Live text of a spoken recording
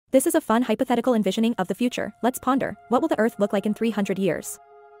This is a fun hypothetical envisioning of the future. Let's ponder, what will the Earth look like in 300 years?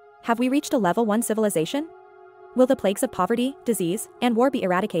 Have we reached a level 1 civilization? Will the plagues of poverty, disease, and war be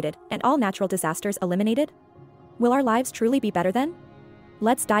eradicated, and all natural disasters eliminated? Will our lives truly be better then?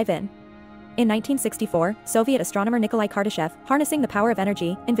 Let's dive in. In 1964, Soviet astronomer Nikolai Kardashev, harnessing the power of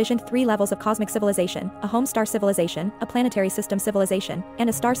energy, envisioned 3 levels of cosmic civilization: a home star civilization, a planetary system civilization, and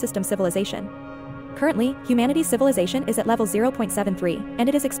a star system civilization. Currently, humanity's civilization is at level 0.73, and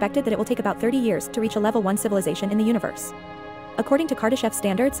it is expected that it will take about 30 years to reach a level 1 civilization in the universe. According to Kardashev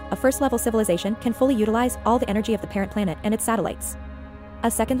standards, a first-level civilization can fully utilize all the energy of the parent planet and its satellites.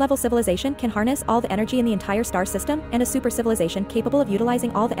 A second-level civilization can harness all the energy in the entire star system, and a super civilization capable of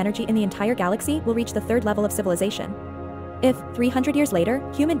utilizing all the energy in the entire galaxy will reach the third level of civilization. If, 300 years later,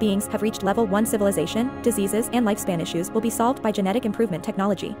 human beings have reached level 1 civilization, diseases and lifespan issues will be solved by genetic improvement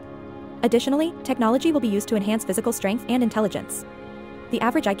technology. Additionally, technology will be used to enhance physical strength and intelligence. The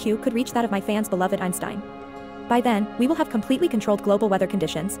average IQ could reach that of my fans' beloved Einstein. By then, we will have completely controlled global weather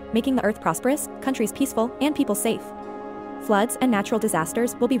conditions, making the Earth prosperous, countries peaceful, and people safe. Floods and natural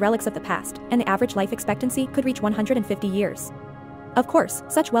disasters will be relics of the past, and the average life expectancy could reach 150 years. Of course,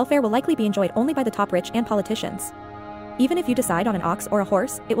 such welfare will likely be enjoyed only by the top rich and politicians. Even if you decide on an ox or a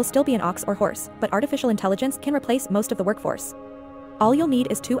horse, it will still be an ox or horse, but artificial intelligence can replace most of the workforce. All you'll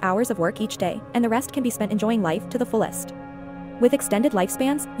need is 2 hours of work each day, and the rest can be spent enjoying life to the fullest. With extended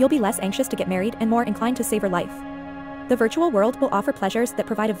lifespans, you'll be less anxious to get married and more inclined to savor life. The virtual world will offer pleasures that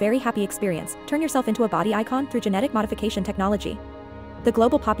provide a very happy experience. Turn yourself into a body icon through genetic modification technology. The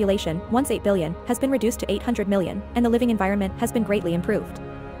global population, once 8 billion, has been reduced to 800 million, and the living environment has been greatly improved.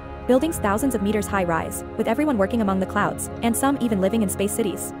 Buildings thousands of meters high rise, with everyone working among the clouds, and some even living in space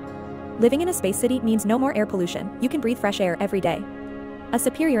cities. Living in a space city means no more air pollution. You can breathe fresh air every day. A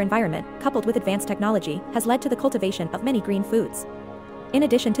superior environment, coupled with advanced technology, has led to the cultivation of many green foods. In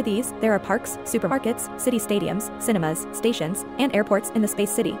addition to these, there are parks, supermarkets, city stadiums, cinemas, stations, and airports in the space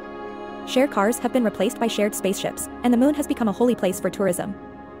city. Shared cars have been replaced by shared spaceships, and the moon has become a holy place for tourism.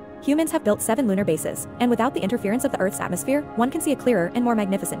 Humans have built 7 lunar bases, and without the interference of the Earth's atmosphere, one can see a clearer and more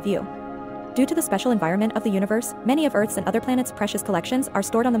magnificent view. Due to the special environment of the universe, many of Earth's and other planets' precious collections are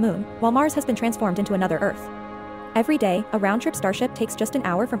stored on the moon, while Mars has been transformed into another Earth. Every day, a round-trip starship takes just an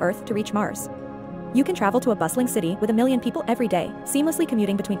hour from Earth to reach Mars. You can travel to a bustling city with 1 million people every day, seamlessly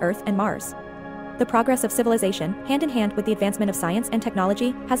commuting between Earth and Mars. The progress of civilization, hand in hand with the advancement of science and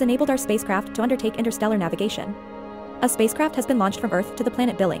technology, has enabled our spacecraft to undertake interstellar navigation. A spacecraft has been launched from Earth to the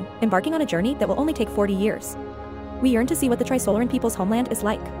planet Billing, embarking on a journey that will only take 40 years. We yearn to see what the Trisolaran people's homeland is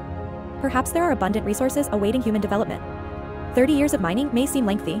like. Perhaps there are abundant resources awaiting human development. 30 years of mining may seem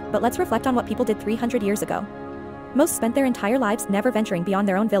lengthy, but let's reflect on what people did 300 years ago. Most spent their entire lives never venturing beyond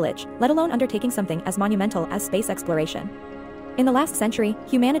their own village, let alone undertaking something as monumental as space exploration. In the last century,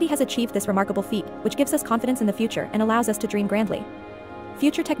 humanity has achieved this remarkable feat, which gives us confidence in the future and allows us to dream grandly.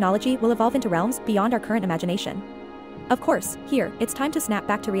 Future technology will evolve into realms beyond our current imagination. Of course, here, it's time to snap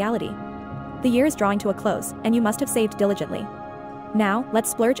back to reality. The year is drawing to a close, and you must have saved diligently. Now,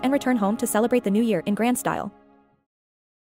 let's splurge and return home to celebrate the new year in grand style.